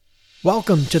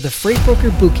Welcome to the Freight Broker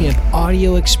Bootcamp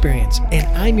audio experience, and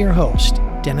I'm your host,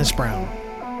 Dennis Brown.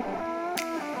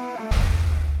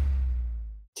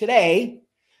 Today,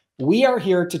 we are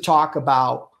here to talk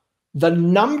about the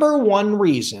number one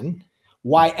reason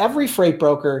why every freight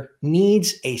broker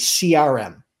needs a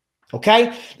CRM.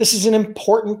 Okay? This is an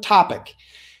important topic.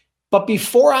 But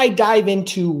before I dive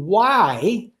into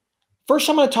why, first,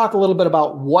 I'm going to talk a little bit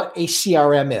about what a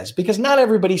CRM is, because not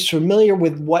everybody's familiar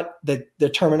with what the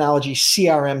terminology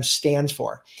CRM stands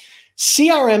for.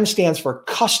 CRM stands for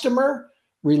Customer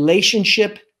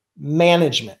Relationship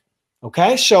Management.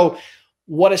 Okay, so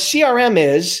what a CRM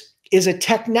is a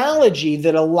technology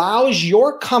that allows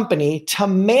your company to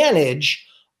manage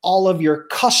all of your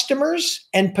customers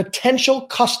and potential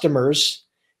customers'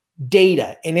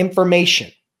 data and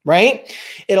information. Right?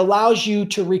 It allows you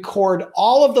to record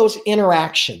all of those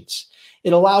interactions.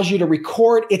 It allows you to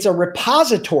record, it's a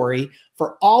repository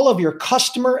for all of your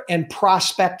customer and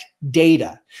prospect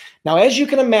data. Now, as you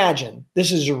can imagine,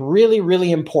 this is really,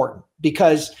 really important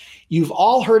because you've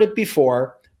all heard it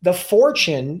before. The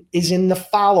fortune is in the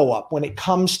follow-up when it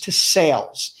comes to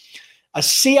sales. A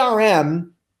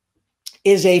CRM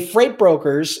is a freight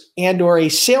broker's and or a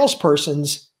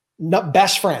salesperson's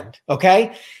best friend,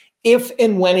 okay? If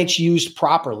and when it's used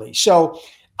properly. So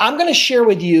I'm going to share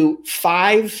with you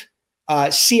 5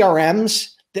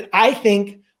 CRMs that I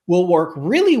think will work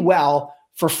really well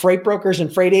for freight brokers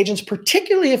and freight agents,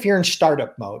 particularly if you're in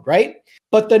startup mode, right?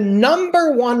 But the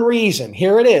number one reason,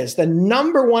 here it is, the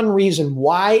number one reason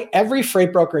why every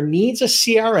freight broker needs a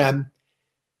CRM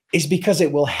is because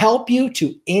it will help you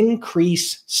to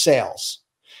increase sales.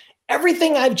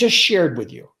 Everything I've just shared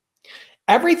with you,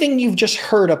 everything you've just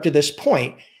heard up to this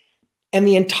point, and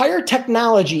the entire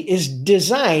technology is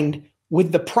designed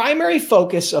with the primary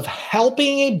focus of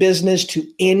helping a business to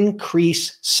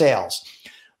increase sales.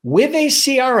 With a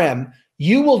CRM,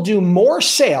 you will do more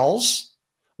sales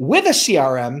with a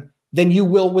CRM than you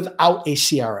will without a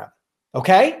CRM,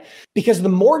 okay? Because the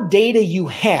more data you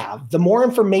have, the more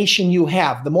information you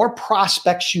have, the more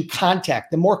prospects you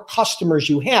contact, the more customers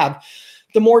you have,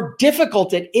 the more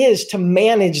difficult it is to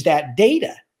manage that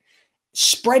data.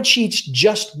 Spreadsheets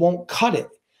just won't cut it.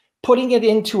 Putting it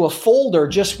into a folder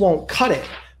just won't cut it.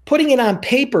 Putting it on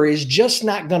paper is just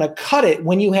not going to cut it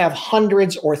when you have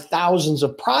hundreds or thousands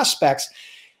of prospects,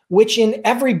 which in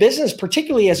every business,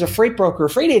 particularly as a freight broker or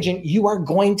freight agent, you are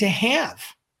going to have.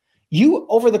 You,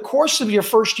 over the course of your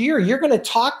first year, you're going to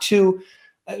talk to,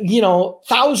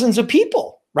 thousands of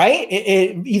people, right?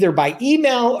 Either by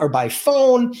email or by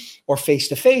phone or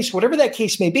face-to-face, whatever that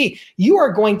case may be. You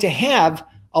are going to have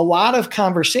a lot of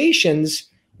conversations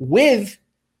with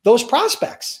those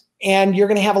prospects, and you're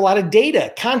going to have a lot of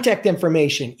data, contact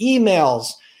information,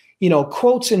 emails,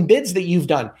 quotes and bids that you've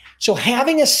done. So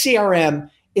having a CRM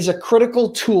is a critical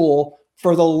tool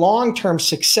for the long-term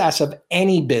success of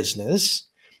any business.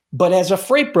 But as a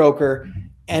freight broker,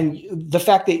 and the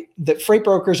fact that freight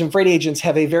brokers and freight agents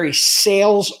have a very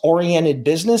sales-oriented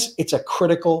business, it's a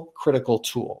critical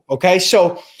tool. Okay,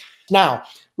 so now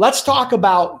let's talk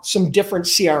about some different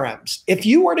CRMs. If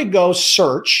you were to go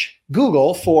search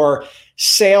Google for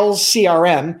sales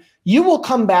CRM, you will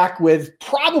come back with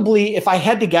probably, if I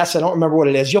had to guess, I don't remember what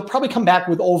it is, you'll probably come back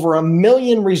with over 1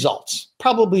 million results,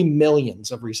 probably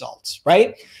millions of results,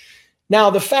 right? Now,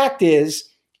 the fact is,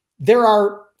 there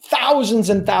are thousands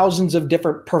and thousands of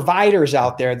different providers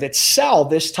out there that sell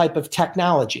this type of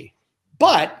technology.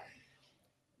 But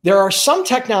there are some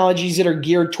technologies that are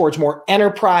geared towards more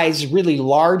enterprise, really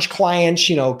large clients,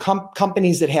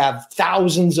 companies that have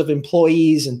thousands of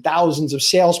employees and thousands of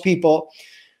salespeople.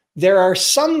 There are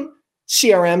some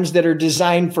CRMs that are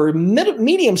designed for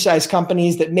medium-sized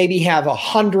companies that maybe have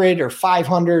 100 or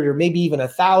 500 or maybe even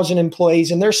 1,000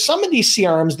 employees. And there's some of these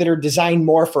CRMs that are designed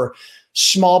more for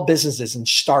small businesses and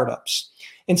startups.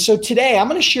 And so today I'm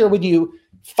going to share with you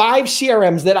 5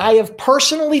 CRMs that I have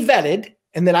personally vetted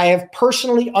and that I have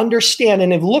personally understand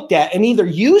and have looked at and either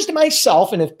used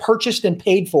myself and have purchased and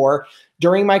paid for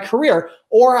during my career,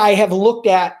 or I have looked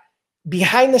at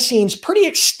behind the scenes pretty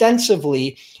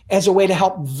extensively as a way to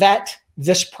help vet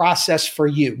this process for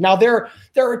you. Now, there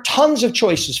are tons of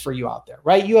choices for you out there,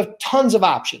 right? You have tons of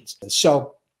options.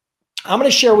 So I'm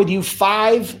going to share with you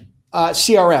 5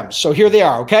 CRMs. So here they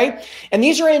are, okay? And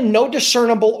these are in no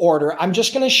discernible order. I'm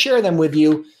just going to share them with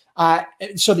you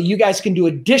so that you guys can do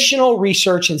additional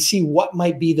research and see what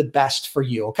might be the best for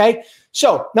you, okay?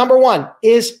 So number 1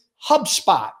 is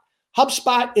HubSpot.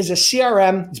 HubSpot is a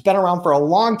CRM. It's been around for a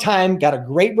long time, got a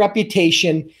great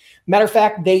reputation. Matter of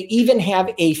fact, they even have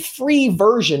a free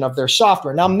version of their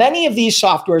software. Now, many of these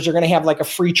softwares are going to have like a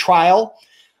free trial,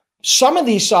 Some of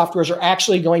these softwares are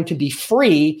actually going to be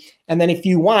free. And then if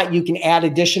you want, you can add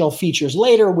additional features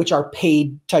later, which are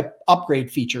paid type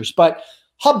upgrade features. But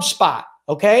HubSpot,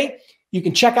 okay? You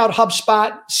can check out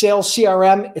HubSpot Sales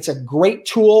CRM. It's a great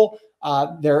tool.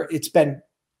 It's been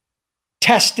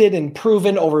tested and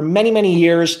proven over many, many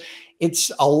years.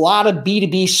 It's a lot of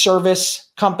B2B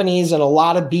service companies and a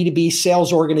lot of B2B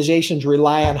sales organizations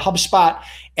rely on HubSpot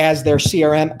as their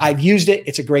CRM. I've used it.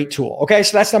 It's a great tool. Okay,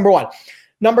 so that's number one.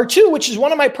 Number two, which is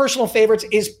one of my personal favorites,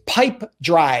 is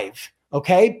Pipedrive.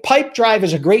 Okay, Pipedrive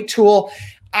is a great tool.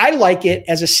 I like it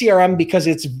as a CRM because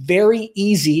it's very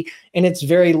easy and it's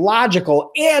very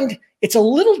logical, and it's a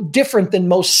little different than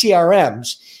most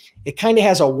CRMs. It kind of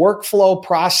has a workflow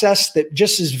process that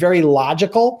just is very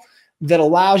logical, that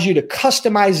allows you to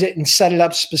customize it and set it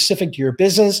up specific to your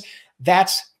business.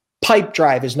 That's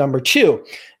Pipedrive is number two.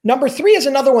 Number three is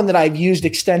another one that I've used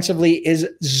extensively is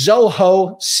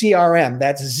Zoho CRM.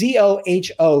 That's Zoho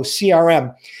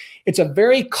CRM. It's a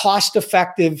very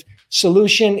cost-effective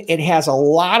solution. It has a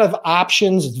lot of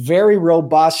options. It's very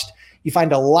robust. You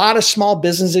find a lot of small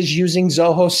businesses using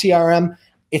Zoho CRM.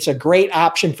 It's a great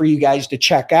option for you guys to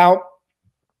check out.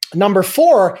 Number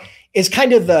four is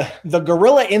kind of the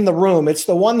gorilla in the room. It's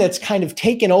the one that's kind of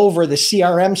taken over the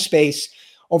CRM space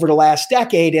over the last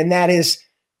decade, and that is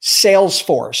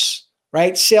Salesforce,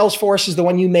 right? Salesforce is the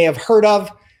one you may have heard of.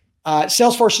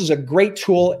 Salesforce is a great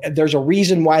tool. There's a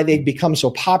reason why they've become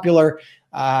so popular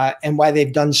and why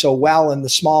they've done so well in the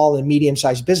small and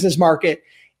medium-sized business market.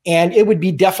 And it would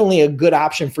be definitely a good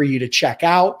option for you to check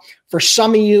out. For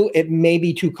some of you, it may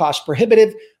be too cost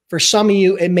prohibitive. For some of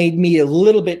you, it may be a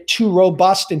little bit too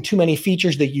robust and too many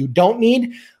features that you don't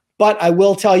need. But I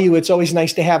will tell you, it's always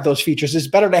nice to have those features. It's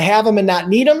better to have them and not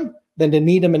need them than to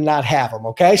need them and not have them,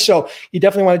 okay? So you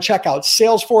definitely want to check out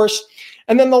Salesforce.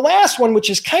 And then the last one, which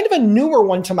is kind of a newer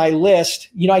one to my list,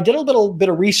 I did a little bit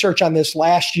of research on this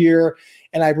last year,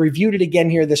 and I reviewed it again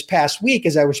here this past week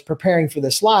as I was preparing for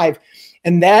this live,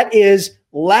 and that is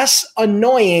Less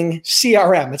Annoying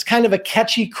CRM. It's kind of a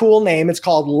catchy, cool name. It's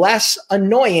called Less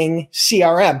Annoying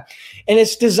CRM, and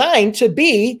it's designed to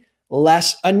be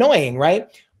less annoying, right?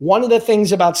 One of the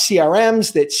things about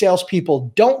CRMs that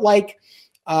salespeople don't like,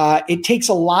 it takes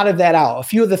a lot of that out. A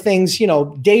few of the things,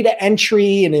 data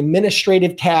entry and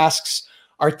administrative tasks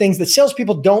are things that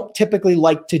salespeople don't typically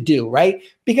like to do, right?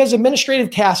 Because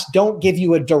administrative tasks don't give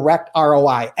you a direct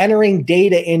ROI. Entering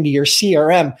data into your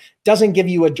CRM doesn't give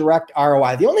you a direct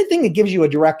ROI. The only thing that gives you a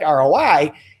direct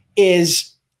ROI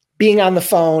is being on the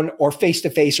phone or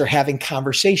face-to-face or having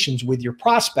conversations with your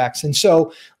prospects. And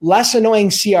so Less Annoying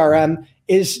CRM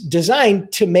is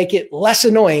designed to make it less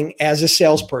annoying as a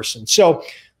salesperson. So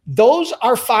those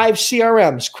are 5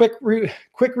 CRMs. Quick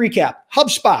recap: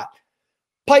 HubSpot,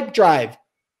 Pipedrive,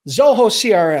 Zoho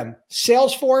CRM,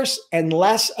 Salesforce, and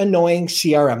Less Annoying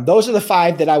CRM. Those are the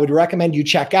 5 that I would recommend you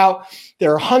check out.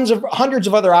 There are hundreds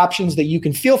of other options that you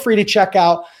can feel free to check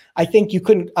out. I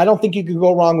don't think you could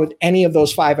go wrong with any of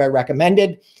those 5 I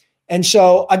recommended. And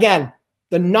so again,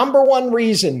 the number one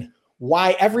reason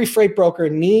why every freight broker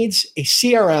needs a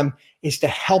CRM is to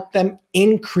help them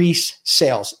increase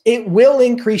sales. It will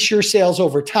increase your sales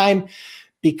over time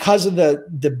because of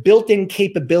the built-in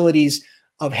capabilities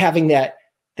of having that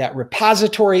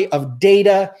repository of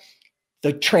data,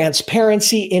 the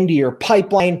transparency into your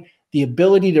pipeline, the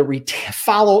ability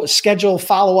to schedule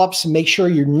follow-ups and make sure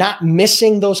you're not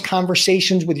missing those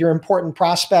conversations with your important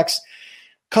prospects,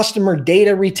 customer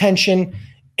data retention,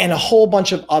 and a whole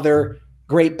bunch of other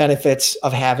great benefits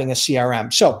of having a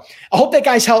CRM. So I hope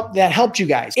that helped you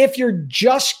guys. If you're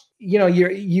just,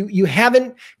 you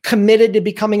haven't committed to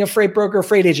becoming a freight broker or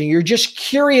freight agent, you're just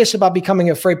curious about becoming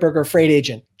a freight broker or freight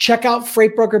agent, check out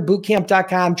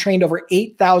freightbrokerbootcamp.com. Trained over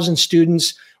 8,000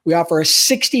 students. We offer a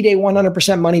 60-day,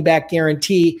 100% money back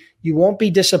guarantee. You won't be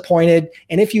disappointed.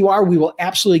 And if you are, we will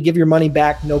absolutely give your money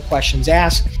back. No questions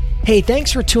asked. Hey,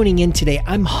 thanks for tuning in today.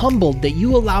 I'm humbled that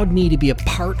you allowed me to be a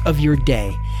part of your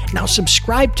day. Now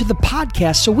subscribe to the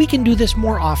podcast so we can do this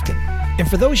more often. And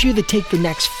for those of you that take the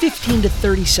next 15 to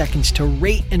 30 seconds to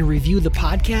rate and review the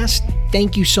podcast,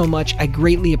 thank you so much. I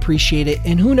greatly appreciate it.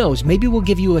 And who knows, maybe we'll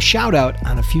give you a shout out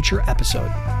on a future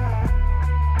episode.